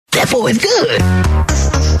Therefore, it's good.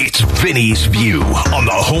 It's Vinnie's View on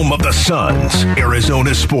the home of the Suns,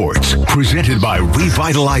 Arizona Sports. Presented by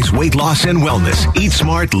Revitalize Weight Loss and Wellness. Eat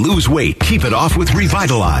smart, lose weight. Keep it off with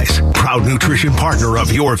Revitalize. Proud nutrition partner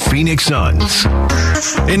of your Phoenix Suns.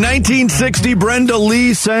 In 1960, Brenda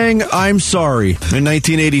Lee sang, "I'm sorry." In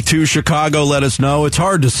 1982, Chicago let us know it's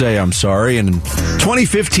hard to say I'm sorry. And in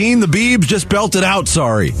 2015, the Biebs just belted out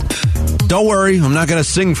sorry. Don't worry, I'm not going to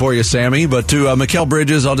sing for you, Sammy, but to Mikal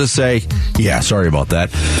Bridges, I'll just say, yeah, sorry about that.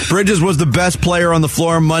 Bridges was the best player on the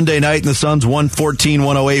floor Monday night, and the Suns'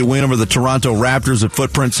 114-108 win over the Toronto Raptors at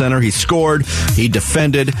Footprint Center. He scored, he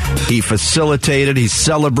defended, he facilitated, he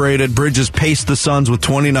celebrated. Bridges paced the Suns with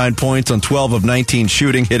 29 points on 12 of 19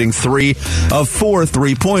 shooting, hitting 3 of 4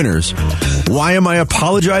 3-pointers. Why am I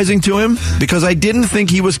apologizing to him? Because I didn't think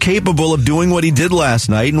he was capable of doing what he did last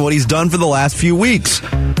night and what he's done for the last few weeks.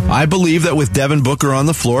 I believe that with Devin Booker on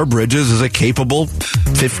the floor, Bridges is a capable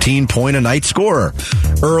 15-point-a-night scorer.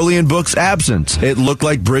 Early in Book's absence, it looked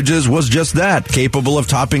like Bridges was just that, capable of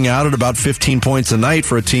topping out at about 15 points a night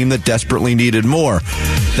for a team that desperately needed more.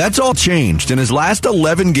 That's all changed. In his last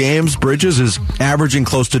 11 games, Bridges is averaging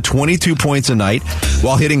close to 22 points a night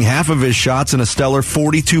while hitting half of his shots in a stellar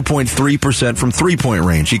 42.3% from three-point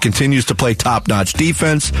range. He continues to play top-notch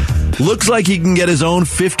defense. Looks like he can get his own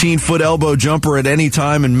 15-foot elbow jumper at any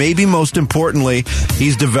time, and maybe most importantly,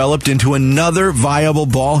 he's developed into another viable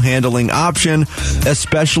ball-handling option,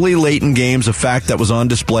 especially late in games, a fact that was on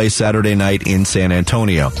display Saturday night in San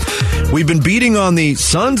Antonio. We've been beating on the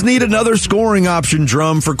Suns need another scoring option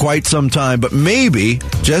drum for quite some time, but maybe,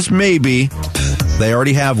 just maybe, they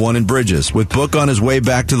already have one in Bridges. With Book on his way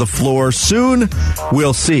back to the floor soon,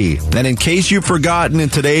 we'll see. And in case you've forgotten, in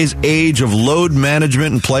today's age of load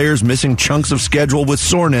management and players missing chunks of schedule with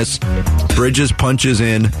soreness, Bridges punches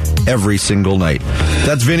in every single night.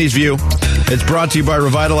 That's Vinnie's View. It's brought to you by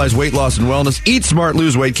Revitalize Weight Loss and Wellness. Eat smart,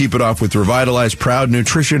 lose weight, keep it off with Revitalize, proud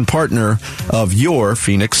nutrition partner of your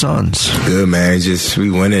Phoenix Suns. Good, man. Just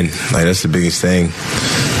we winning. Like, that's the biggest thing.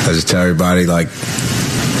 I just tell everybody, like,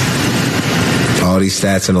 all these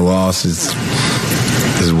stats in the loss is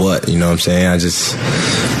what, you know what I'm saying?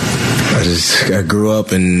 I grew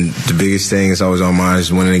up, and the biggest thing is always on mine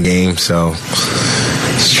is winning a game. So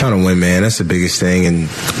just trying to win, man. That's the biggest thing, and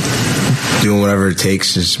doing whatever it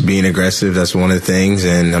takes, just being aggressive. That's one of the things,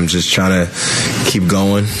 and I'm just trying to keep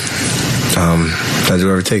going. I do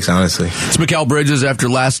whatever it takes, honestly. It's Mikal Bridges after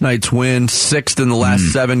last night's win, 6th in the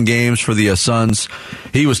last 7 games for the Suns.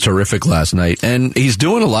 He was terrific last night, and he's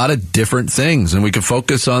doing a lot of different things, and we can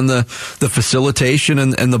focus on the facilitation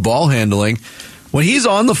and the ball handling. When he's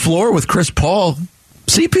on the floor with Chris Paul,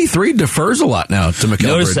 CP3 defers a lot now to Mikal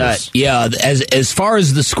Notice Bridges. That, yeah. As far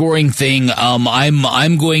as the scoring thing, I'm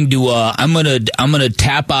going to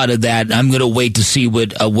tap out of that. I'm going to wait to see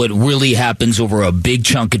what really happens over a big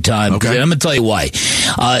chunk of time. Okay. I'm going to tell you why.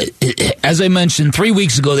 As I mentioned, 3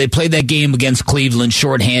 weeks ago they played that game against Cleveland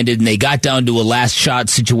shorthanded, and they got down to a last shot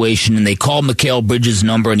situation, and they called Mikal Bridges'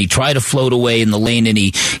 number, and he tried to float away in the lane, and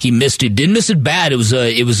he missed it. Didn't miss it bad. It was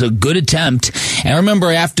a good attempt. And I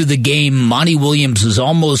remember after the game, Monty Williams was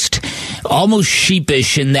almost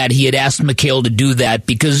sheepish in that he had asked Mikal to do that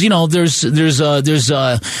because, you know, there's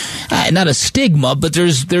not a stigma, but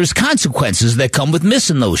there's consequences that come with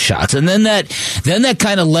missing those shots. And then that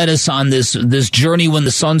kind of led us on this journey when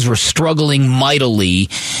the Suns were struggling mightily,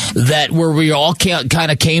 that where we all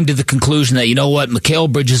kind of came to the conclusion that, you know what,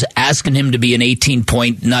 Mikal Bridges asking him to be an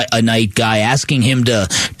 18-point a night guy, asking him to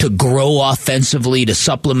grow offensively, to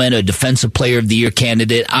supplement a Defensive Player of the Year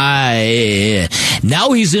candidate.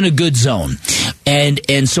 Now he's in a good zone.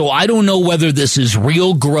 And so I don't know whether this is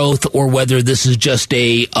real growth or whether this is just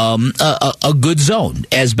a good zone,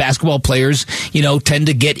 as basketball players, you know, tend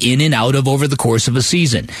to get in and out of over the course of a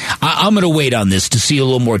season. I'm going to wait on this to see a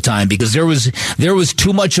little more time, because there was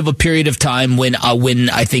too much of a period of time when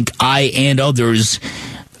I think I and others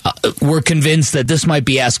we're convinced that this might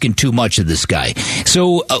be asking too much of this guy.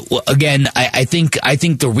 So again, I think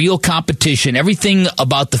the real competition, everything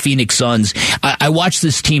about the Phoenix Suns, I watch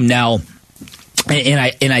this team now.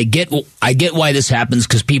 And I get why this happens,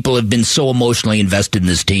 because people have been so emotionally invested in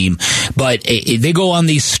this team. But they go on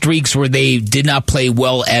these streaks where they did not play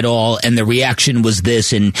well at all, and the reaction was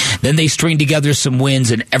this. And then they string together some wins,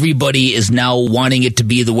 and everybody is now wanting it to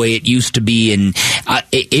be the way it used to be. And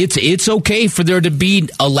it's okay for there to be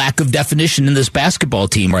a lack of definition in this basketball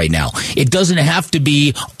team right now. It doesn't have to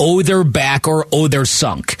be, oh, they're back, or oh, they're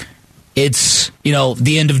sunk. It's, you know,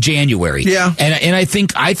 the end of January. Yeah. And I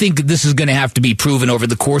think this is going to have to be proven over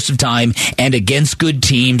the course of time, and against good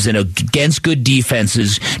teams and against good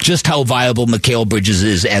defenses, just how viable Mikal Bridges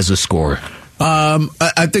is as a scorer.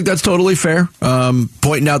 I think that's totally fair.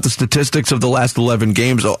 Pointing out the statistics of the last 11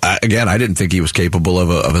 games. Again, I didn't think he was capable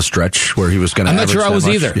of a stretch where he was going to. I'm not sure I was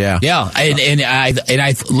much. either. Yeah. And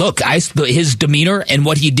I look, his demeanor and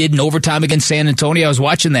what he did in overtime against San Antonio. I was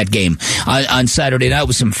watching that game on Saturday night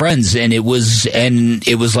with some friends, and it was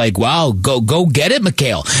like, wow, go get it,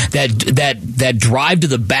 Mikal. That drive to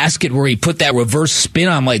the basket where he put that reverse spin.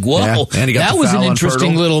 I'm like, whoa, that was an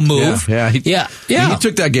interesting little move. Yeah. He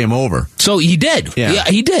took that game over. So he did. Yeah,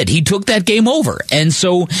 he did. He took that game over. And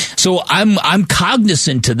so I'm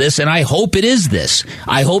cognizant to this, and I hope it is this.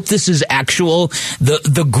 I hope this is actual.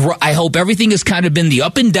 I hope everything has kind of been the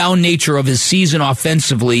up and down nature of his season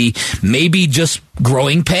offensively, maybe just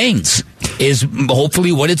growing pains is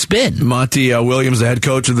hopefully what it's been. Monty Williams, the head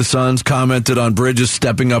coach of the Suns, commented on Bridges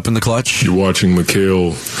stepping up in the clutch. You're watching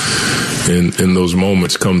Mikal in those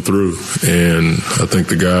moments come through, and I think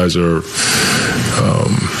the guys are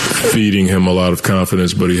feeding him a lot of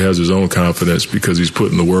confidence, but he has his own confidence because he's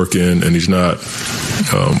putting the work in, and he's not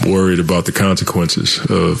worried about the consequences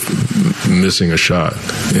of missing a shot.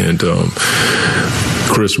 And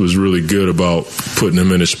Chris was really good about putting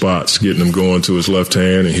him in his spots, getting him going to his left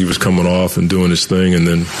hand, and he was coming off and doing his thing. And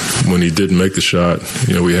then when he didn't make the shot,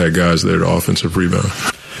 we had guys there to offensive rebound.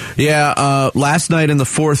 Yeah, last night in the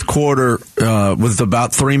fourth quarter, with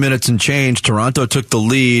about 3 minutes and change, Toronto took the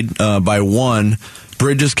lead by 1.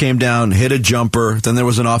 Bridges came down, hit a jumper. Then there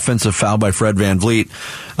was an offensive foul by Fred VanVleet.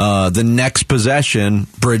 The next possession,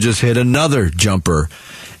 Bridges hit another jumper.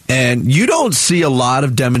 And you don't see a lot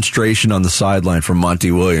of demonstration on the sideline from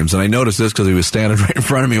Monty Williams. And I noticed this because he was standing right in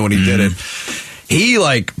front of me when he did it. He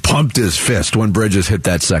pumped his fist when Bridges hit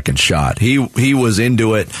that second shot. He was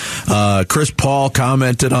into it. Chris Paul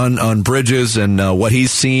commented on Bridges and what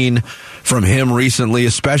he's seen from him recently,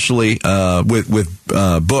 especially with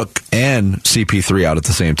Book and CP3 out at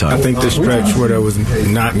the same time. I think the stretch where there was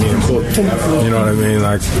not me and Book, you know what I mean?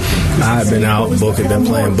 Like, I had been out, Book had been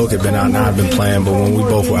playing, Book had been out, and I had been playing, but when we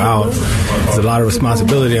both were out, there's a lot of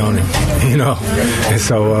responsibility on him, And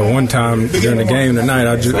so one time during the game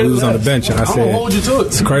tonight, we was on the bench, and I said,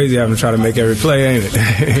 it's crazy having to try to make every play, ain't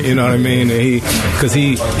it? You know what I mean? Because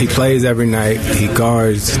he plays every night, he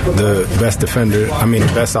guards the best defender,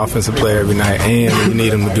 the best offensive player every night, and you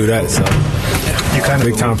need him to do that, so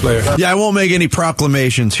big time player. Yeah, I won't make any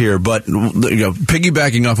proclamations here, but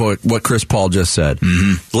piggybacking off of what Chris Paul just said,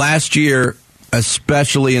 last year,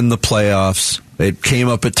 especially in the playoffs, it came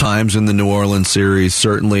up at times in the New Orleans series,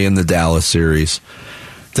 certainly in the Dallas series,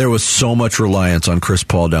 there was so much reliance on Chris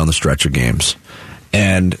Paul down the stretch of games.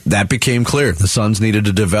 And that became clear. The Suns needed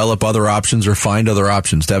to develop other options or find other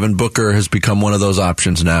options. Devin Booker has become one of those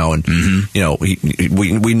options now, and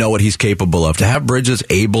we know what he's capable of. To have Bridges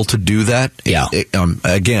able to do that,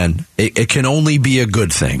 it can only be a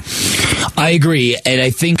good thing. I agree, and I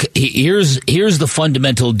think here's the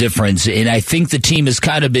fundamental difference. And I think the team has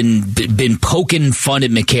kind of been poking fun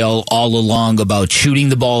at Mikal all along about shooting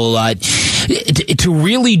the ball a lot. To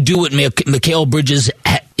really do what Mikal Bridges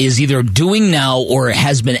is either doing now or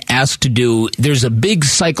has been asked to do, there's a big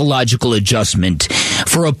psychological adjustment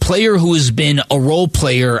for a player who has been a role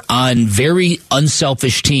player on very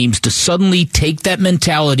unselfish teams to suddenly take that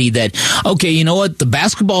mentality that, okay, you know what, the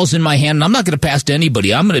basketball's in my hand and I'm not going to pass to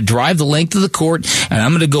anybody. I'm going to drive the length of the court and I'm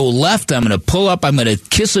going to go left, I'm going to pull up, I'm going to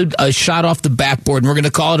kiss a shot off the backboard and we're going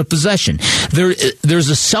to call it a possession. There's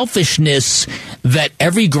a selfishness that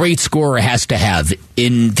every great scorer has to have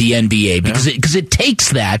in the NBA because it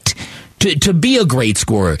takes that to be a great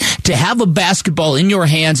scorer, to have a basketball in your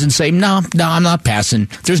hands and say, no, I'm not passing.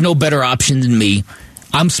 There's no better option than me.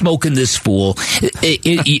 I'm smoking this fool.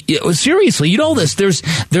 Seriously, you know this. There's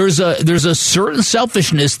a certain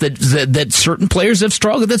selfishness that certain players have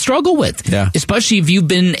struggle with. Yeah. Especially if you've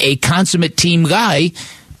been a consummate team guy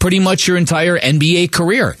pretty much your entire NBA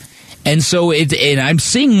career. And so and I'm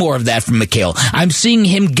seeing more of that from Mikal. I'm seeing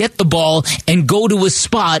him get the ball and go to a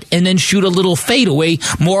spot and then shoot a little fadeaway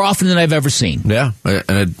more often than I've ever seen. Yeah,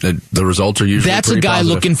 and the results are usually That's a guy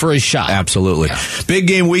positive. Looking for a shot. Absolutely. Yeah. Big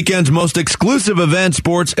Game Weekend's most exclusive event,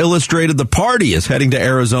 Sports Illustrated The Party, is heading to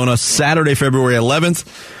Arizona Saturday, February 11th,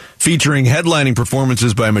 featuring headlining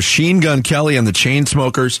performances by Machine Gun Kelly and the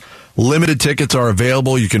Chainsmokers. Limited tickets are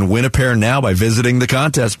available. You can win a pair now by visiting the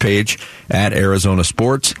contest page at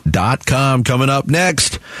arizonasports.com. Coming up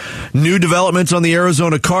next, new developments on the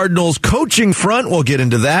Arizona Cardinals coaching front. We'll get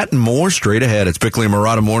into that and more straight ahead. It's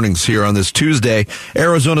Bickley&Marotta Mornings here on this Tuesday.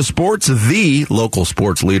 Arizona Sports, the local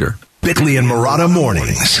sports leader. Bickley&Marotta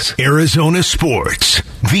Mornings, Arizona Sports,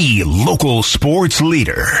 the local sports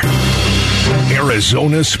leader.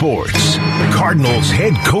 Arizona Sports, Cardinals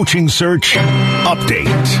head coaching search, update.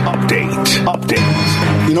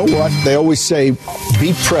 You know what? They always say,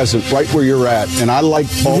 be present right where you're at. And I like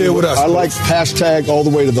hashtag all the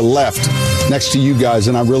way to the left next to you guys,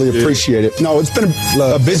 and I really appreciate it. No, it's been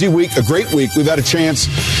a busy week, a great week. We've had a chance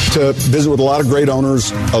to visit with a lot of great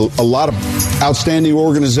owners, a lot of outstanding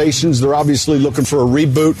organizations. They're obviously looking for a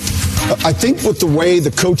reboot. I think with the way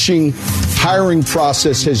the coaching hiring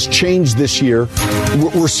process has changed this year,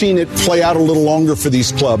 we're seeing it play out a little longer for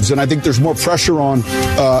these clubs. And I think there's more pressure on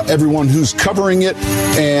everyone who's covering it.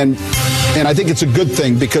 And I think it's a good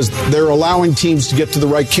thing because they're allowing teams to get to the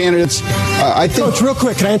right candidates. I think, Coach, real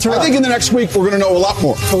quick, can I interrupt? I think in the next week we're going to know a lot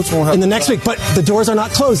more. Coach won't have in the next week, but the doors are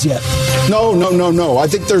not closed yet. No. I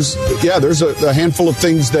think there's a handful of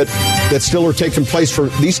things that still are taking place for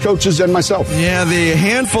these coaches and myself. Yeah, the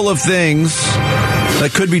handful of things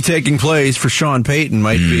that could be taking place for Sean Payton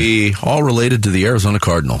might be all related to the Arizona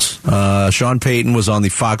Cardinals. Sean Payton was on the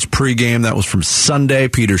Fox pregame. That was from Sunday.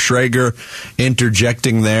 Peter Schrager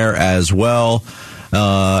interjecting there as well.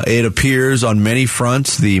 It appears on many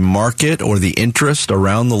fronts the market or the interest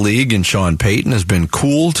around the league in Sean Payton has been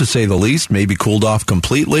cool, to say the least, maybe cooled off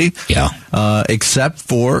completely. Yeah. Except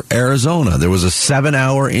for Arizona. There was a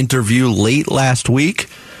 7-hour interview late last week.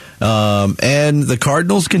 And the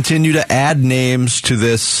Cardinals continue to add names to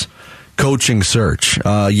this coaching search.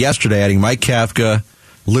 Yesterday, adding Mike Kafka,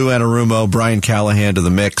 Lou Anarumo, Brian Callahan to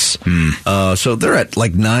the mix. So they're at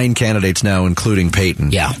like 9 candidates now, including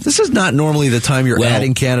Payton. Yeah. This is not normally the time you're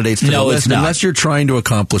adding candidates to the list unless you're trying to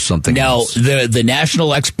accomplish something else. Now, the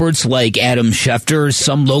national experts like Adam Schefter,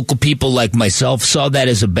 some local people like myself saw that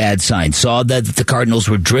as a bad sign, saw that the Cardinals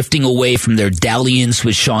were drifting away from their dalliance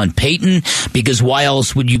with Sean Payton, because why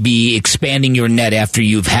else would you be expanding your net after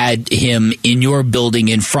you've had him in your building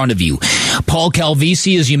in front of you? Paul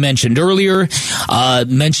Calvisi, as you mentioned earlier,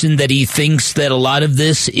 mentioned that he thinks that a lot of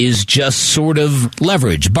this is just sort of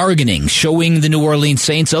leverage, bargaining, showing the New Orleans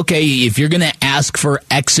Saints, okay, if you're going to ask for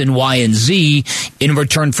X and Y and Z in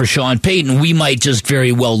return for Sean Payton, we might just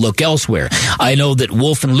very well look elsewhere. I know that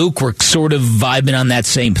Wolf and Luke were sort of vibing on that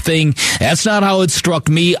same thing. That's not how it struck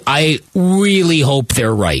me. I really hope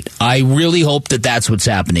they're right. I really hope that that's what's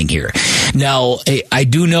happening here. Now, I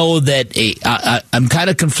do know that I'm kind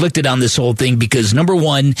of conflicted on this whole thing because, number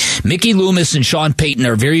one, Mickey Loomis and Sean Payton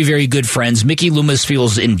are very, very good friends. Mickey Loomis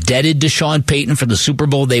feels indebted to Sean Payton for the Super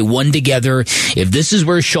Bowl they won together. If this is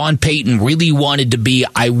where Sean Payton really wanted to be,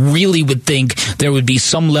 I really would think there would be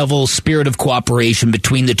some level of spirit of cooperation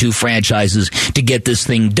between the two franchises to get this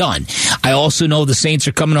thing done. I also know the Saints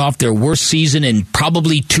are coming off their worst season in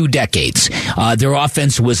probably 2 decades. Their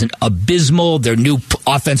offense was abysmal. Their new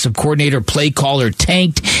offensive coordinator, play caller,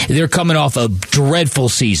 tanked. They're coming off a dreadful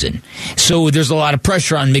season. So there's a lot of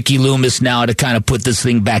pressure on Mickey Loomis now to kind of put this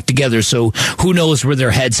thing back together. So who knows where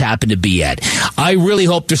their heads happen to be at. I really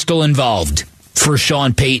hope they're still involved for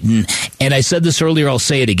Sean Payton. And I said this earlier, I'll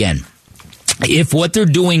say it again. If what they're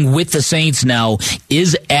doing with the Saints now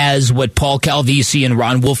is as what Paul Calvisi and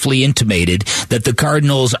Ron Wolfley intimated, that the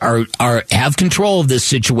Cardinals have control of this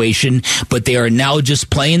situation, but they are now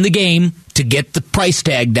just playing the game to get the price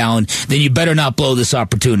tag down, then you better not blow this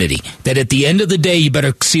opportunity. That at the end of the day, you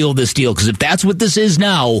better seal this deal, because if that's what this is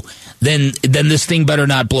now, then this thing better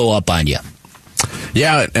not blow up on you.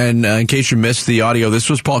 Yeah, and in case you missed the audio, this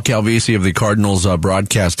was Paul Calvisi of the Cardinals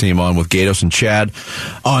broadcast team on with Gatos and Chad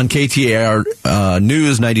on KTAR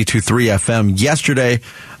News 92.3 FM yesterday.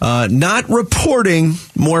 Not reporting,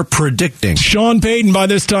 more predicting. Sean Payton by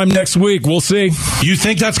this time next week. We'll see. You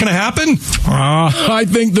think that's going to happen? I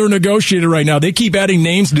think they're negotiating right now. They keep adding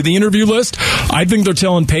names to the interview list. I think they're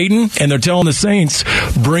telling Payton and they're telling the Saints,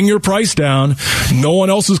 bring your price down. No one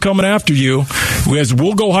else is coming after you.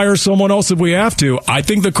 We'll go hire someone else if we have to. I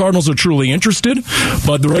think the Cardinals are truly interested,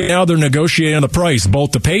 but right now they're negotiating on the price,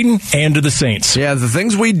 both to Payton and to the Saints. Yeah, the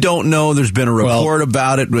things we don't know, there's been a report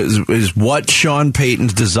about it, is what Sean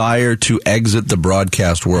Payton's desire to exit the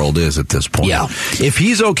broadcast world is at this point. Yeah. If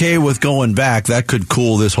he's okay with going back, that could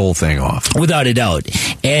cool this whole thing off. Without a doubt.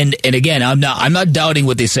 And again, I'm not doubting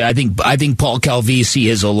what they say. I think Paul Calvisi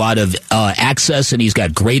has a lot of access, and he's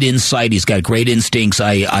got great insight. He's got great instincts.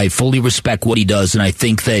 I fully respect what he does. does, and I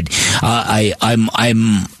think that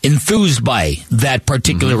I'm enthused by that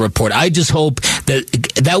particular report. I just hope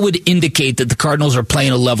that would indicate that the Cardinals are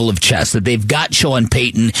playing a level of chess, that they've got Sean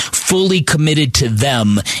Payton fully committed to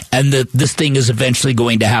them, and that this thing is eventually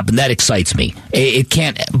going to happen. That excites me. It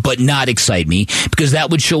can't but not excite me, because that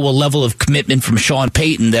would show a level of commitment from Sean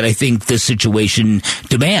Payton that I think this situation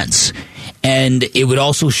demands. And it would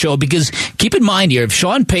also show, because keep in mind here, if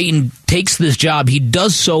Sean Payton takes this job, he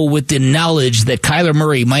does so with the knowledge that Kyler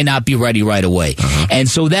Murray might not be ready right away. And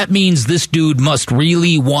so that means this dude must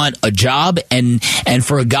really want a job. And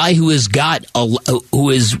for a guy who is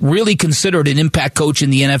really considered an impact coach in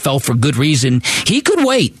the NFL for good reason, he could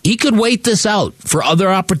wait. He could wait this out for other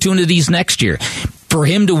opportunities next year. For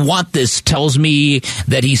him to want this tells me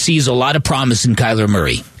that he sees a lot of promise in Kyler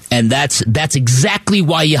Murray. And that's exactly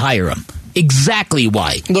why you hire him. Exactly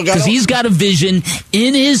why. Because he's got a vision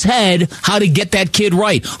in his head how to get that kid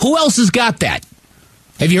right. Who else has got that?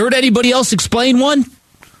 Have you heard anybody else explain one?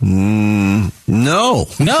 No.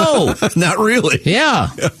 Not really. Yeah.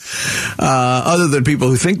 Other than people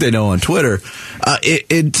who think they know on Twitter.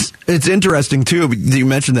 It's interesting, too. You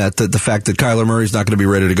mentioned that the fact that Kyler Murray's not going to be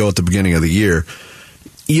ready to go at the beginning of the year.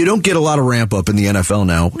 You don't get a lot of ramp up in the NFL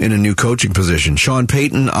now in a new coaching position. Sean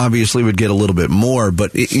Payton obviously would get a little bit more,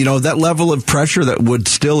 but that level of pressure that would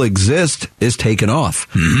still exist is taken off.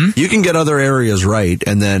 You can get other areas right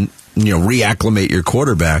and then reacclimate your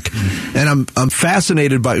quarterback. And I'm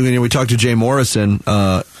fascinated by we talked to Jay Morrison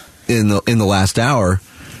in the last hour.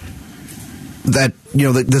 That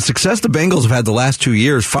the success the Bengals have had the last 2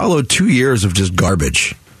 years followed 2 years of just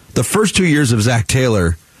garbage. The first 2 years of Zach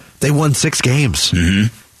Taylor, they won 6 games.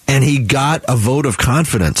 And he got a vote of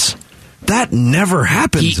confidence. That never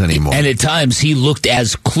happens anymore. And at times he looked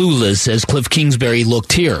as clueless as Cliff Kingsbury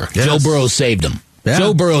looked here. Yes. Joe Burrow saved him. Yeah.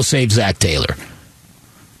 Joe Burrow saved Zach Taylor.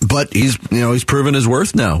 But he's proven his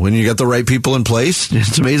worth now. When you got the right people in place,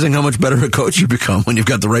 it's amazing how much better a coach you become when you've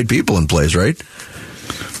got the right people in place, right?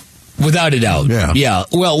 Without a doubt. Yeah.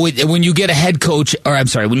 Well, when you get a head coach,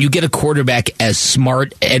 when you get a quarterback as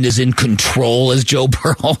smart and as in control as Joe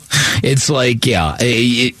Burrow, it's like,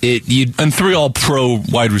 and 3 all-pro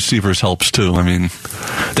wide receivers helps, too. I mean,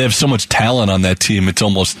 they have so much talent on that team, it's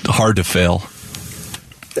almost hard to fail.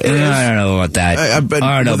 I don't know about that. I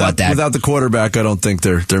don't know about that. Without the quarterback, I don't think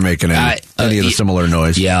they're making any of the similar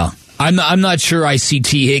noise. Yeah. I'm not sure I see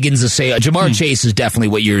T. Higgins to say. Jamar Chase is definitely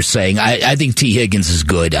what you're saying. I think T. Higgins is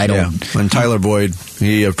good. I don't. Yeah. And Tyler Boyd,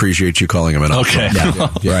 he appreciates you calling him an okay.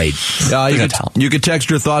 Right. You can text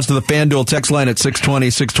your thoughts to the FanDuel text line at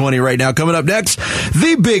 620 right now. Coming up next,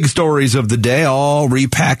 the big stories of the day, all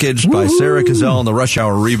repackaged by Sarah Cazell and the Rush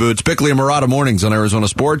Hour Reboots. Bickley&Marotta mornings on Arizona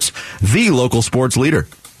Sports, the local sports leader.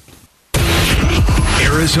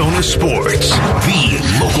 Arizona Sports, the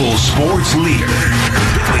local sports leader.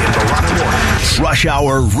 Bickley&Marotta mornings. Rush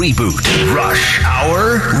Hour Reboot. Rush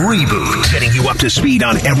Hour Reboot. Getting you up to speed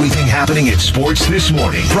on everything happening in sports this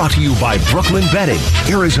morning. Brought to you by Brooklyn Bedding.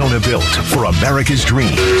 Arizona built for America's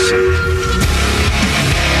dreams.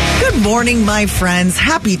 Good morning, my friends.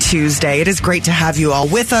 Happy Tuesday. It is great to have you all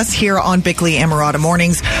with us here on Bickley&Marotta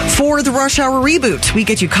mornings for the Rush Hour Reboot. We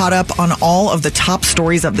get you caught up on all of the top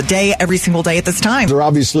stories of the day every single day at this time. They're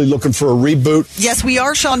obviously looking for a reboot. Yes, we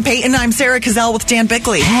are, Sean Payton. I'm Sarah Cazell with Dan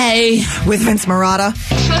Bickley. Hey. With Vince Marotta.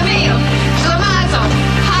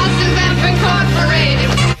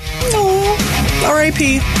 Oh,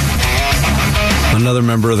 R.I.P. Another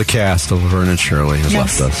member of the cast of Laverne and Shirley has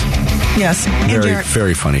left us. Yes.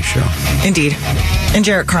 Very funny show. Indeed. And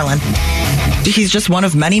Jarrett Carlin. He's just one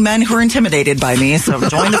of many men who are intimidated by me, so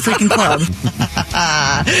join the freaking club.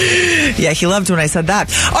 Yeah, he loved when I said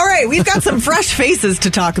that. All right, we've got some fresh faces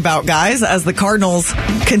to talk about, guys, as the Cardinals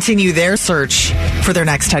continue their search for their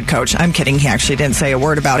next head coach. I'm kidding. He actually didn't say a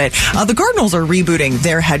word about it. The Cardinals are rebooting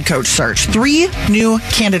their head coach search. 3 new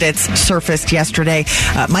candidates surfaced yesterday.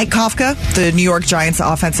 Mike Kafka, the New York Giants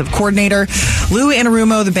offensive coordinator, Lou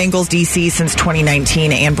Anarumo, the Bengals DC since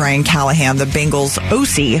 2019, and Brian Callahan, the Bengals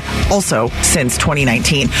OC, also since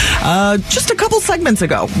 2019. Just a couple segments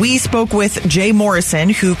ago, we spoke with Jay Morrison,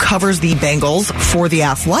 who covers the Bengals for The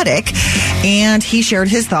Athletic, and he shared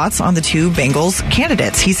his thoughts on the 2 Bengals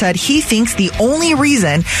candidates. He said he thinks the only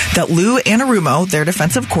reason that Lou Anarumo, their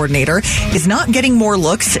defensive coordinator, is not getting more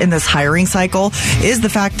looks in this hiring cycle is the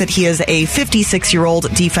fact that he is a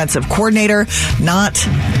 56-year-old defensive coordinator, not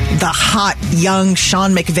the hot, young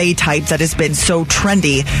Sean McVay type that has been so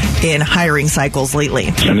trendy in hiring cycles lately.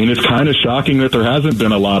 I mean, it's kind of shocking that there hasn't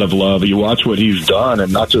been a lot of love. You watch what he's done,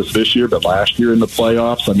 and not just this year, but last year in the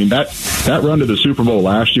playoffs. I mean, that run to the Super Bowl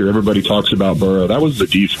last year, everybody talks about Burrow. That was the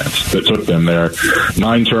defense that took them there.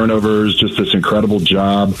 9 turnovers, just this incredible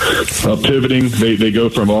job of pivoting. They go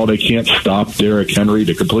from they can't stop Derrick Henry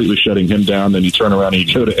to completely shutting him down. Then you turn around and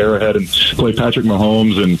you go to Arrowhead and play Patrick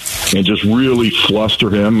Mahomes and just really fluster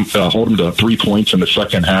him, hold him to 3 points in the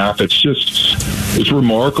second half. It's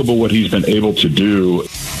remarkable what he's been able to do.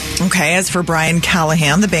 Okay, as for Brian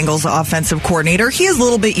Callahan, the Bengals offensive coordinator, he is a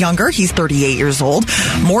little bit younger. He's 38 years old.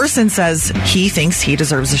 Morrison says he thinks he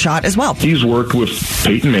deserves a shot as well. He's worked with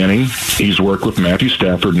Peyton Manning. He's worked with Matthew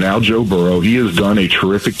Stafford, now Joe Burrow. He has done a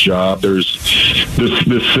terrific job. There's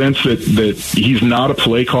this sense that he's not a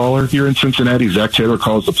play caller here in Cincinnati. Zach Taylor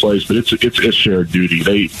calls the plays, but it's a shared duty.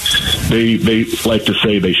 They like to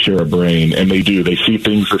say they share a brain, and they do. They see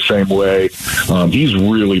things the same way. He's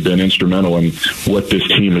really been instrumental in what this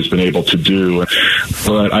team has been able to do.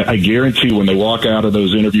 But I guarantee when they walk out of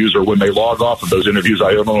those interviews or when they log off of those interviews,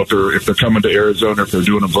 I don't know if they're coming to Arizona, if they're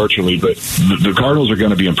doing them virtually, but the Cardinals are going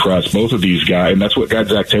to be impressed, both of these guys, and that's what got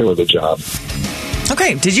Zach Taylor the job.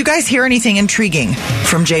 Okay, did you guys hear anything intriguing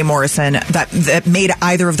from Jay Morrison that made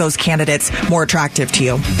either of those candidates more attractive to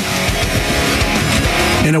you?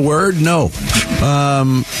 In a word, no.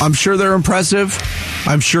 I'm sure they're impressive.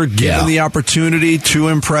 I'm sure given the opportunity to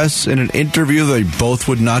impress in an interview, they both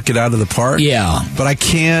would knock it out of the park. Yeah. But I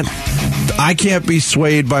can't be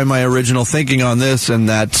swayed by my original thinking on this, and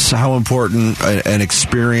that's how important an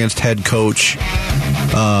experienced head coach,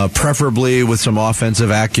 preferably with some offensive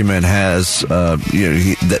acumen, has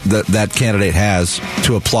that candidate has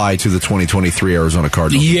to apply to the 2023 Arizona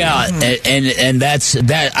Cardinals. Yeah, and that's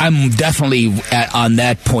that. I'm definitely on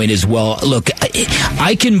that point as well. Look,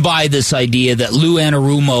 I can buy this idea that Lou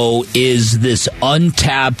Anarumo is this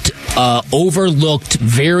untapped, overlooked,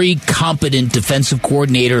 very competent defensive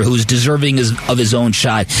coordinator who's deserving of his own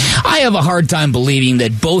shot. I have a hard time believing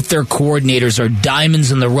that both their coordinators are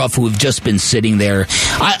diamonds in the rough who have just been sitting there.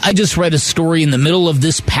 I just read a story in the middle of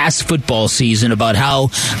this past football season about how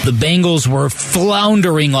the Bengals were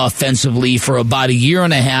floundering offensively for about a year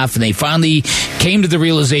and a half, and they finally came to the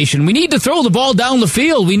realization, we need to throw the ball down the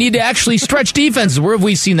field. We need to actually stretch defenses. Where have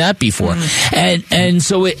we seen that before? And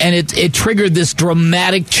so it triggered this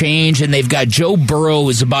dramatic change, and they've got Joe Burrow,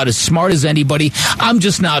 who's about as smart as anybody. I'm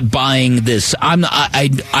just not buying this.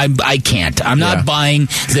 I can't. I'm not buying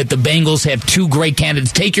that the Bengals have two great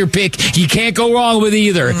candidates. Take your pick. You can't go wrong with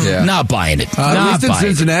either. Yeah. Not buying it. At least in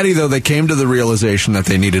Cincinnati, though, they came to the realization that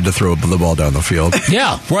they needed to throw the ball down the field.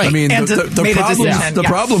 Yeah, right. I mean, the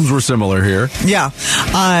problems were similar here. Yeah.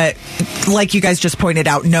 Like you guys just pointed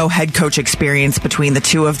out, no head coach experience between the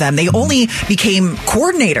two of them. They only became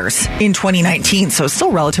coordinators in 2019, so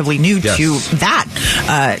still relatively new to that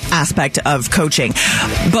aspect of coaching.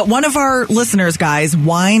 But one of our listeners, guys,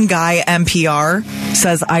 Wine Guy MPR,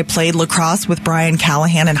 says, I played lacrosse with Brian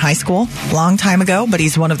Callahan in high school a long time ago, but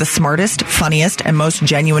he's one of the smartest, funniest, and most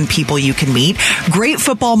genuine people you can meet. Great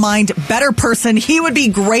football mind, better person. He would be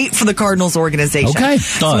great for the Cardinals organization. Okay, done.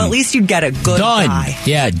 So at least you'd get a good guy.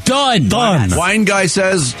 Yeah, done. Wine Guy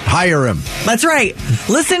says, hire him. That's right.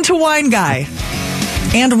 Listen to Wine Guy.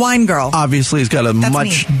 And Wine Girl. Obviously, he's got a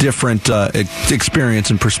much different experience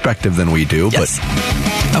and perspective than we do. Yes.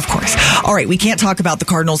 But of course. All right, we can't talk about the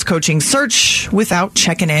Cardinals coaching search without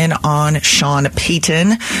checking in on Sean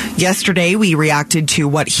Payton. Yesterday, we reacted to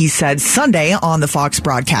what he said Sunday on the Fox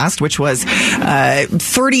broadcast, which was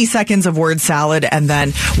 30 seconds of word salad, and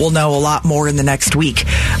then we'll know a lot more in the next week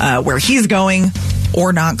where he's going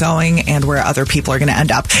or not going, and where other people are going to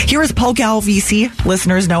end up. Here is Paul Galvisi.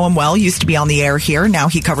 Listeners know him well. Used to be on the air here. Now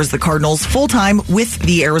he covers the Cardinals full-time with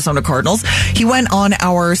the Arizona Cardinals. He went on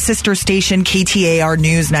our sister station, KTAR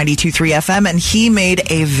News 92.3 FM, and he made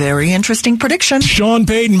a very interesting prediction. Sean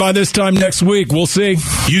Payton by this time next week. We'll see.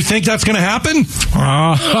 You think that's going to happen?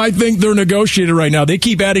 I think they're negotiating right now. They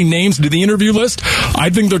keep adding names to the interview list. I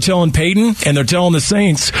think they're telling Payton and they're telling the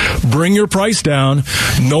Saints, bring your price down.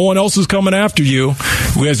 No one else is coming after you.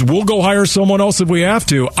 We'll go hire someone else if we have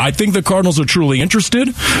to. I think the Cardinals are truly interested,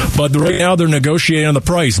 but right now they're negotiating on the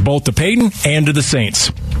price, both to Payton and to the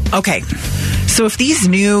Saints. Okay, so if these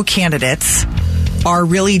new candidates are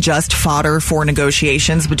really just fodder for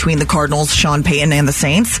negotiations between the Cardinals, Sean Payton, and the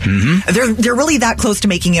Saints, they're really that close to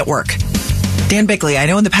making it work. Dan Bickley, I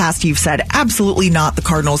know in the past you've said absolutely not. The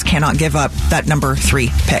Cardinals cannot give up that number 3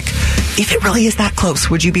 pick. If it really is that close,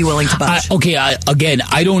 would you be willing to budge?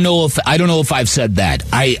 I don't know if I've said that.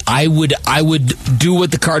 I would do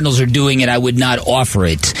what the Cardinals are doing, and I would not offer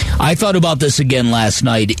it. I thought about this again last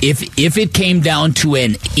night. If it came down to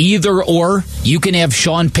an either or, you can have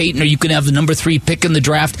Sean Payton or you can have the number 3 pick in the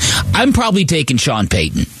draft, I'm probably taking Sean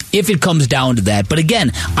Payton if it comes down to that. But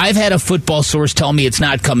again, I've had a football source tell me it's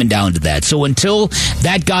not coming down to that. So until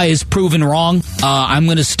that guy is proven wrong, I'm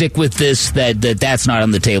going to stick with this, that's not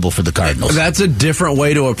on the table for the Cardinals. That's a different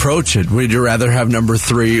way to approach it. Would you rather have number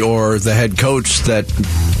 3 or the head coach that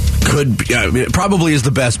could be, it probably is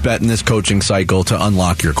the best bet in this coaching cycle to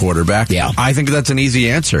unlock your quarterback? Yeah. I think that's an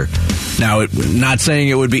easy answer. Now, not saying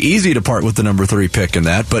it would be easy to part with the number 3 pick in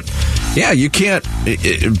that, but yeah, you can't.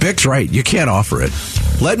 Bick's right. You can't offer it.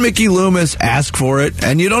 Let Mickey Loomis ask for it,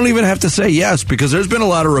 and you don't even have to say yes, because there's been a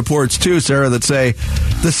lot of reports, too, Sarah, that say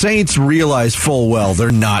the Saints realize full well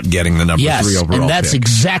they're not getting the number 3 overall pick. And that's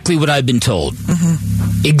exactly what I've been told. Mm-hmm.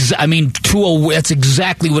 That's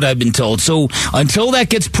exactly what I've been told. So until that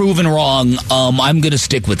gets proven wrong, I'm going to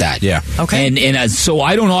stick with that. Yeah. Okay. And so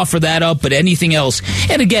I don't offer that up, but anything else.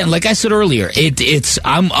 And again, like I said earlier,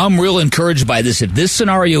 I'm real encouraged by this. If this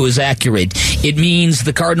scenario is accurate, it means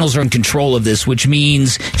the Cardinals are in control of this, which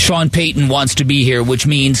means Sean Payton wants to be here, which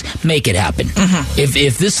means make it happen. Mm-hmm.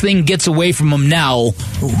 If this thing gets away from him now,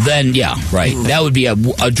 then yeah, right. That would be a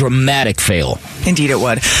dramatic fail. Indeed it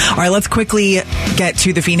would. All right, let's quickly get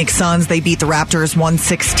to the Phoenix Suns. They beat the Raptors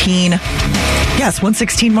 116. Yes,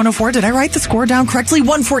 116-104. Did I write the score down correctly?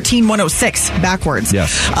 114-106 backwards.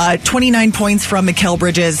 Yes. 29 points from Mikal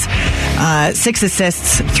Bridges, 6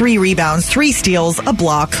 assists, 3 rebounds, 3 steals, a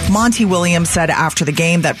block. Monty Williams said after the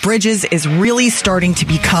game that Bridges is really starting to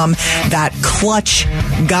become that clutch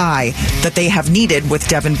guy that they have needed with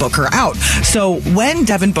Devin Booker out. So when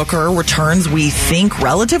Devin Booker returns, we think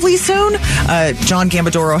relatively soon. John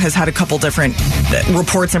Gambadoro has had a couple different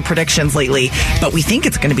reports and predictions lately, but we think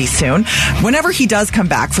it's going to be soon. Whenever he does come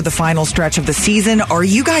back for the final stretch of the season, are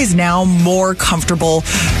you guys now more comfortable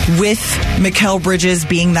with Mikal Bridges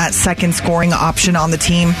being that second scoring option on the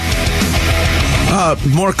team?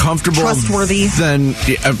 More comfortable, trustworthy than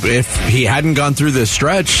if he hadn't gone through this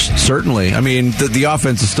stretch. Certainly, I mean the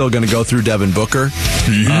offense is still going to go through Devin Booker,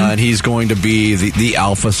 and he's going to be the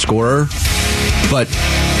alpha scorer. But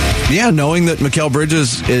yeah, knowing that Mikal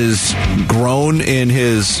Bridges is grown in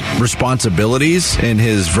his responsibilities and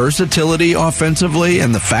his versatility offensively,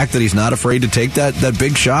 and the fact that he's not afraid to take that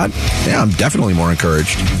big shot, yeah, I'm definitely more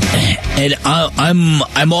encouraged. And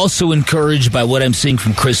I'm also encouraged by what I'm seeing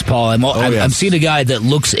from Chris Paul. I'm seeing a guy that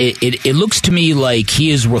looks it looks to me like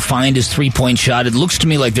he has refined his 3-point shot. It looks to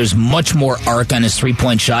me like there's much more arc on his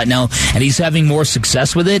 3-point shot now, and he's having more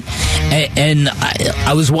success with it. And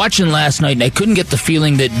I was watching last night, and I couldn't get the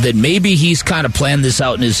feeling that maybe he's kind of planned this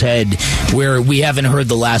out in his head where we haven't heard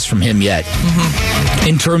the last from him yet. Mm-hmm.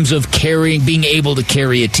 In terms of being able to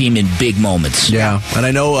carry a team in big moments. Yeah, and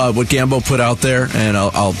I know what Gambo put out there, and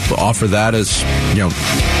I'll offer that as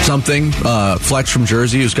something. Flex from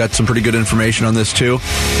Jersey, who's got some pretty good information on this too,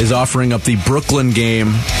 is offering up the Brooklyn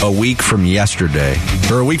game a week from yesterday,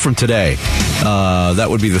 or a week from today. That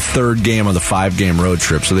would be the 3rd game on the 5-game road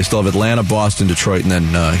trip. So they still have Atlanta, Boston, Detroit, and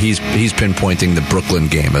then he's pinpointing the Brooklyn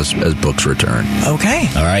game as Book's return. Okay.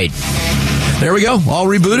 All right. There we go. All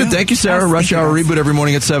rebooted. Thank you, Sarah. Yes, Rush Hour Reboot every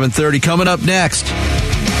morning at 7:30. Coming up next,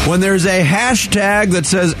 when there's a hashtag that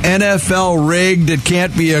says NFL rigged, it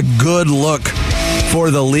can't be a good look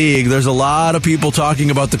for the league. There's a lot of people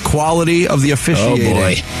talking about the quality of the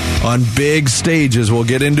officiating on big stages. We'll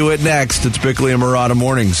get into it next. It's Bickley&Marotta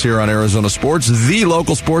Mornings here on Arizona Sports, the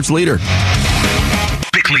local sports leader.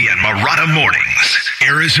 Bickley&Marotta Mornings,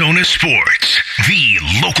 Arizona Sports, the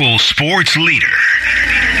local sports leader.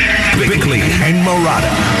 Bickley&Marotta.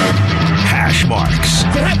 Hash marks.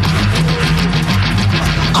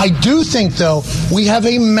 I do think, though, we have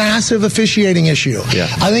a massive officiating issue. Yeah.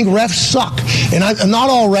 I think refs suck. And not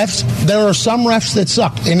all refs. There are some refs that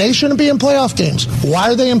suck. And they shouldn't be in playoff games. Why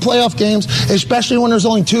are they in playoff games? Especially when there's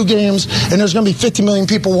only 2 games and there's going to be 50 million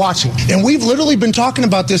people watching. And we've literally been talking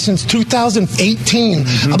about this since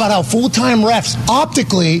 2018, about how full-time refs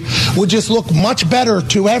optically would just look much better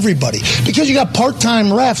to everybody. Because you got part-time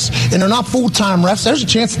refs and they're not full-time refs, there's a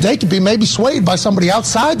chance that they could be maybe swayed by somebody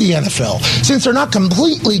outside the NFL. Since they're not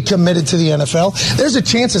completely committed to the NFL, there's a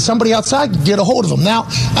chance that somebody outside could get a hold of them. Now,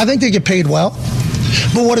 I think they get paid well.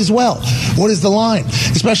 But what is well? What is the line?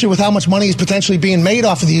 Especially with how much money is potentially being made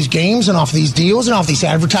off of these games and off of these deals and off these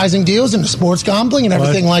advertising deals and the sports gambling and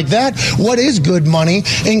everything like that. What is good money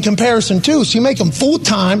in comparison to? So you make them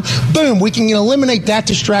full-time, boom, we can eliminate that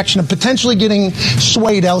distraction of potentially getting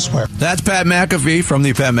swayed elsewhere. That's Pat McAfee from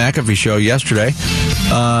the Pat McAfee Show yesterday,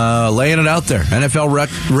 laying it out there. NFL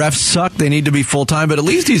refs suck. They need to be full-time, but at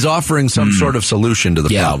least he's offering some sort of solution to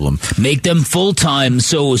the problem. Make them full-time.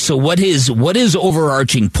 So what his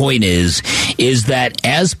overarching point is that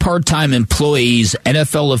as part-time employees,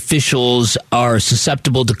 NFL officials are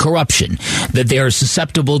susceptible to corruption, that they are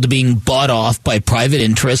susceptible to being bought off by private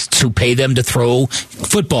interests who pay them to throw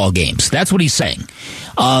football games. That's what he's saying.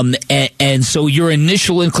 And so your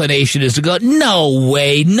initial inclination is to go, no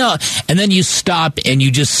way, no. And then you stop and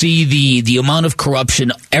you just see the amount of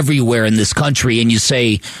corruption everywhere in this country, and you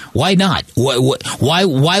say, why not? Why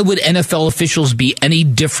would NFL officials be any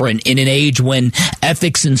different in an age when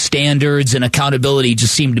ethics and standards and accountability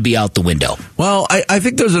just seem to be out the window? Well, I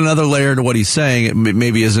think there's another layer to what he's saying. It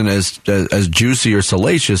maybe isn't as juicy or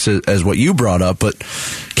salacious as what you brought up, but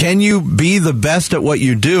can you be the best at what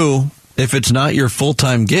you do if it's not your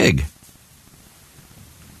full-time gig?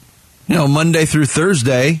 You know, Monday through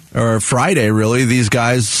Thursday, or Friday, really, these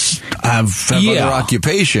guys have other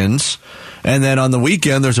occupations. And then on the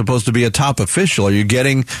weekend, they're supposed to be a top official. Are you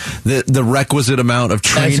getting the requisite amount of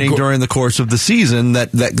training during the course of the season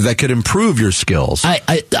that could improve your skills?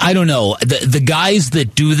 I don't know. The guys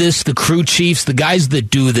that do this, the crew chiefs, the guys that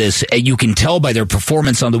do this, you can tell by their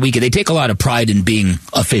performance on the weekend. They take a lot of pride in being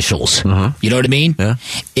officials. Uh-huh. You know what I mean? Yeah.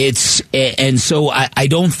 And so I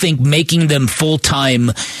don't think making them full-time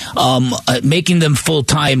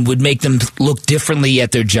would make them look differently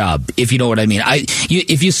at their job, if you know what I mean.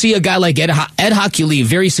 If you see a guy like Ed Hockley,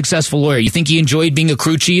 very successful lawyer, you think he enjoyed being a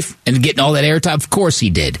crew chief and getting all that airtime? Of course he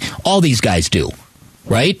did. All these guys do,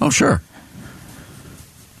 right? Oh, sure.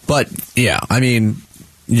 But, yeah, I mean,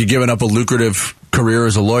 you're giving up a lucrative career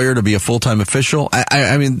as a lawyer to be a full-time official?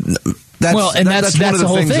 I mean... That's one of the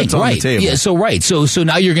whole thing, that's on the table. Yeah, so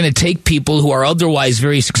now you're going to take people who are otherwise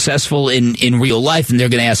very successful in real life, and they're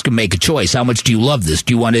going to ask them to make a choice. How much do you love this?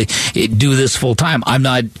 Do you want to do this full time?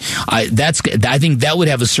 I think that would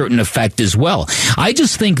have a certain effect as well. I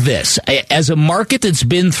just think this, as a market that's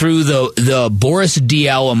been through the Boris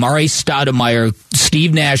Diaw, Amari Stoudemire,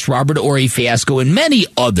 Steve Nash, Robert Horry fiasco, and many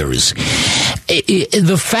others,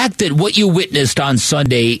 the fact that what you witnessed on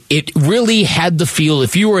Sunday, it really had the feel,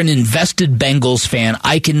 if you were an invested Bengals fan,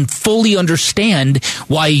 I can fully understand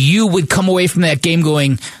why you would come away from that game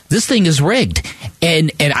going, this thing is rigged.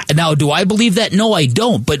 And now, do I believe that? No, I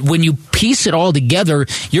don't. But when you piece it all together,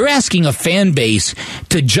 you're asking a fan base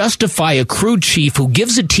to justify a crew chief who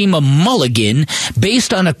gives a team a mulligan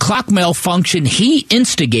based on a clock malfunction he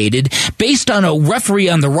instigated, based on a referee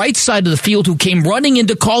on the right side of the field who came running in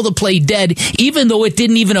to call the play dead, even though it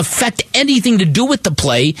didn't even affect anything to do with the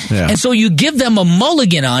play. Yeah. And so you give them a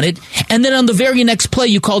mulligan on it, and then on the very next play,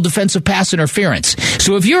 you call defensive pass interference.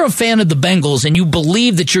 So if you're a fan of the Bengals and you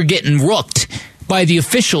believe that you're getting rooked by the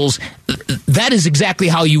officials, that is exactly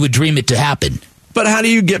how you would dream it to happen. But how do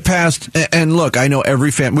you get past, and look, I know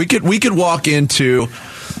every fan, we could walk into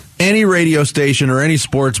any radio station or any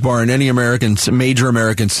sports bar in any major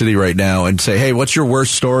American city right now and say, hey, what's your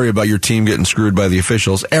worst story about your team getting screwed by the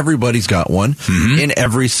officials? Everybody's got one in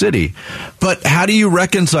every city. But how do you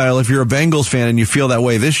reconcile if you're a Bengals fan and you feel that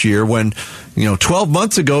way this year when, 12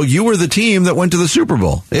 months ago, you were the team that went to the Super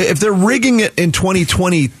Bowl? If they're rigging it in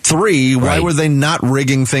 2023, why were they not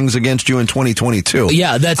rigging things against you in 2022?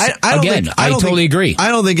 Yeah, I totally agree. I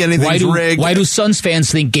don't think anything's rigged. Why do Suns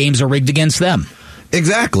fans think games are rigged against them?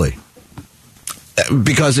 Exactly.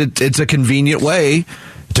 Because it's a convenient way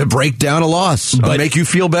to break down a loss, but make you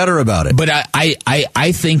feel better about it. But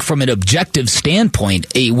I think from an objective standpoint,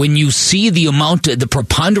 when you see the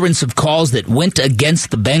preponderance of calls that went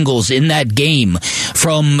against the Bengals in that game,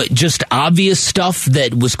 from just obvious stuff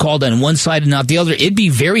that was called on one side and not the other, it'd be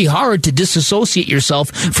very hard to disassociate yourself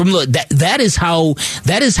from that. That is how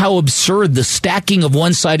absurd the stacking of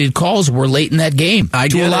one-sided calls were late in that game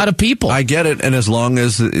to a lot of people. I get it, and as long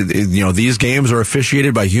as these games are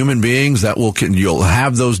officiated by human beings, you'll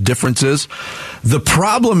have those differences. The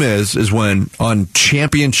problem is when on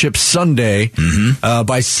Championship Sunday,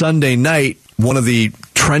 by Sunday night, one of the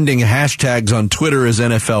trending hashtags on Twitter is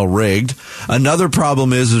NFL rigged. Another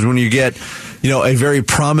problem is when you get a very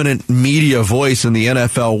prominent media voice in the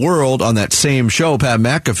NFL world on that same show, Pat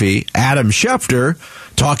McAfee, Adam Schefter,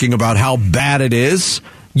 talking about how bad it is.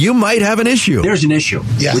 You might have an issue. There's an issue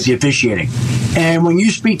with the officiating. And when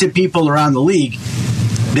you speak to people around the league,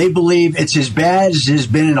 They believe it's as bad as it has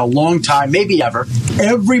been in a long time, maybe ever.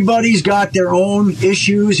 Everybody's got their own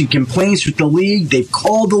issues and complaints with the league. They've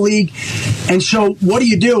called the league. And so what do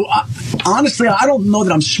you do? Honestly, I don't know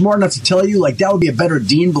that I'm smart enough to tell you. Like, that would be a better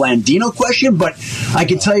Dean Blandino question. But I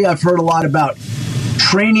can tell you I've heard a lot about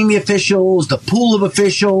training the officials, the pool of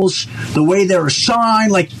officials, the way they're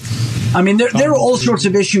assigned. Like, I mean, there are all sorts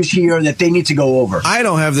of issues here that they need to go over. I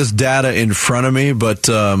don't have this data in front of me, but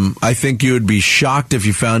I think you would be shocked if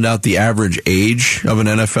you found out the average age of an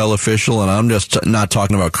NFL official, and I'm just not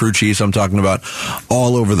talking about crew chiefs, I'm talking about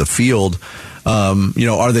all over the field.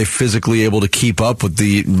 Are they physically able to keep up with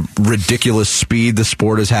the ridiculous speed the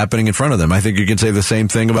sport is happening in front of them? I think you can say the same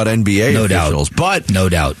thing about NBA officials. But no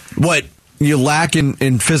doubt. What you lack in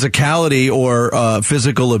physicality or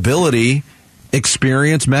physical ability,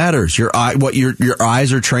 experience matters. What your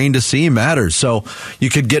eyes are trained to see matters. So you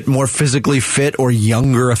could get more physically fit or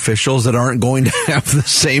younger officials that aren't going to have the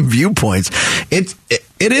same viewpoints. It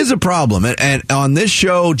is a problem. And on this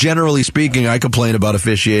show, generally speaking, I complain about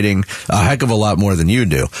officiating a heck of a lot more than you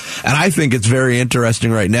do. And I think it's very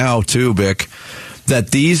interesting right now, too, Bick,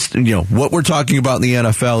 that these, what we're talking about in the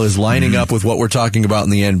NFL is lining up with what we're talking about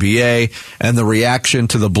in the NBA, and the reaction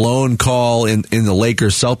to the blown call in the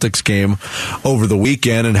Lakers-Celtics game over the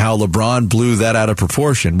weekend and how LeBron blew that out of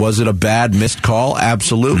proportion. Was it a bad missed call?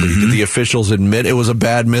 Absolutely. Did the officials admit it was a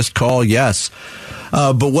bad missed call? Yes.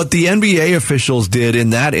 But what the NBA officials did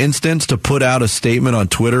in that instance to put out a statement on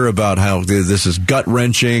Twitter about how this is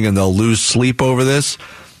gut-wrenching and they'll lose sleep over this,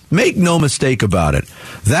 make no mistake about it.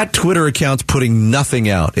 That Twitter account's putting nothing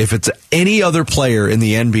out. If it's any other player in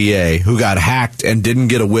the NBA who got hacked and didn't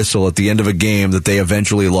get a whistle at the end of a game that they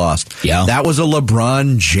eventually lost, that was a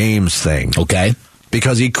LeBron James thing. Okay.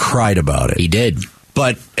 Because he cried about it. He did.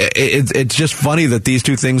 But it's just funny that these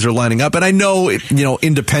two things are lining up. And I know,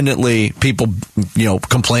 independently, people,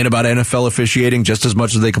 complain about NFL officiating just as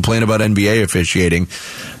much as they complain about NBA officiating.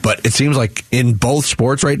 But it seems like in both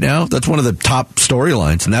sports right now, that's one of the top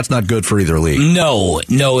storylines, and that's not good for either league. No,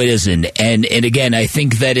 it isn't. And again, I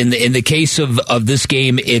think that in the case of this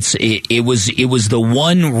game, it was the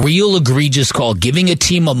one real egregious call, giving a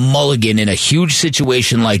team a mulligan in a huge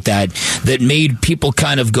situation like that made people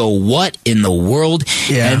kind of go, "What in the world?"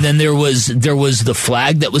 Yeah. And then there was the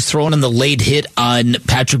flag that was thrown on the late hit on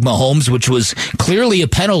Patrick Mahomes, which was clearly a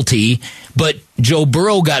penalty, but Joe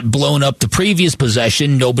Burrow got blown up the previous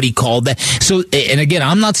possession. Nobody called that. So, and again,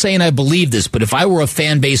 I'm not saying I believe this, but if I were a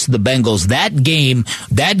fan base of the Bengals, that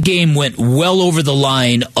game went well over the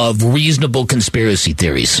line of reasonable conspiracy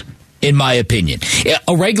theories, in my opinion.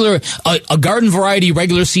 A garden variety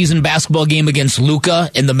regular season basketball game against Luka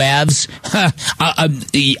and the Mavs,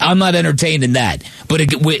 I'm not entertained in that. But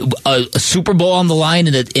a Super Bowl on the line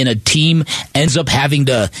and a team ends up having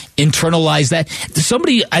to internalize that.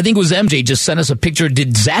 Somebody, I think it was MJ, just sent us a picture.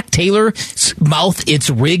 Did Zach Taylor's mouth, it's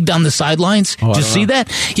rigged on the sidelines? Did you see that?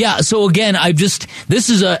 Yeah, so again, I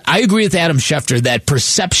agree with Adam Schefter that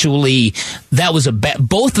perceptually that was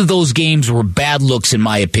both of those games were bad looks in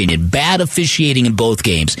my opinion. Bad officiating in both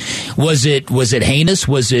games. Was it heinous?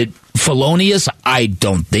 Was it felonious? I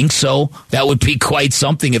don't think so. That would be quite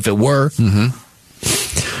something if it were. Mm-hmm.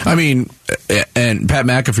 I mean, and Pat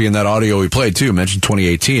McAfee in that audio we played too mentioned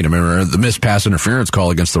 2018. I remember the missed pass interference call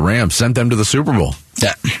against the Rams sent them to the Super Bowl.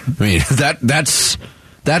 That's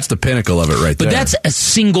the pinnacle of it right there. But that's a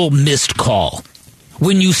single missed call.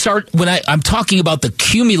 I'm talking about the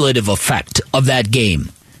cumulative effect of that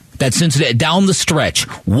game. That Cincinnati down the stretch,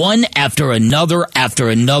 one after another, after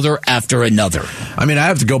another, after another. I mean, I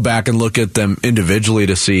have to go back and look at them individually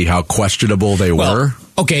to see how questionable they were.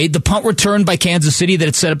 Okay, the punt return by Kansas City that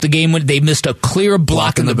had set up the game when they missed a clear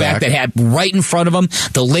block in the back that had right in front of them.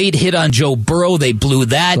 The late hit on Joe Burrow, they blew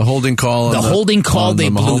that. The holding call. They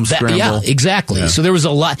blew that. Scramble. Yeah, exactly. Yeah. So there was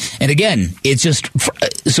a lot. And again, it's just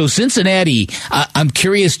so Cincinnati. I'm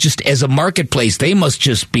curious, just as a marketplace, they must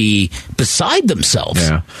just be beside themselves.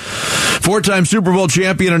 Yeah. 4-time Super Bowl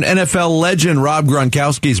champion and NFL legend Rob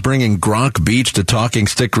Gronkowski is bringing Gronk Beach to Talking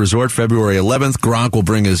Stick Resort February 11th. Gronk will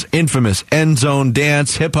bring his infamous end zone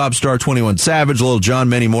dance. Hip-hop star 21 Savage, Lil Jon,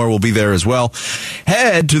 many more will be there as well.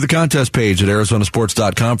 Head to the contest page at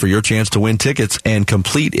ArizonaSports.com for your chance to win tickets and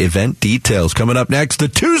complete event details. Coming up next, the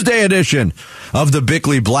Tuesday edition of the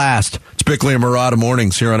Bickley Blast. It's Bickley and Marotta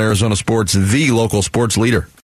Mornings here on Arizona Sports, the local sports leader.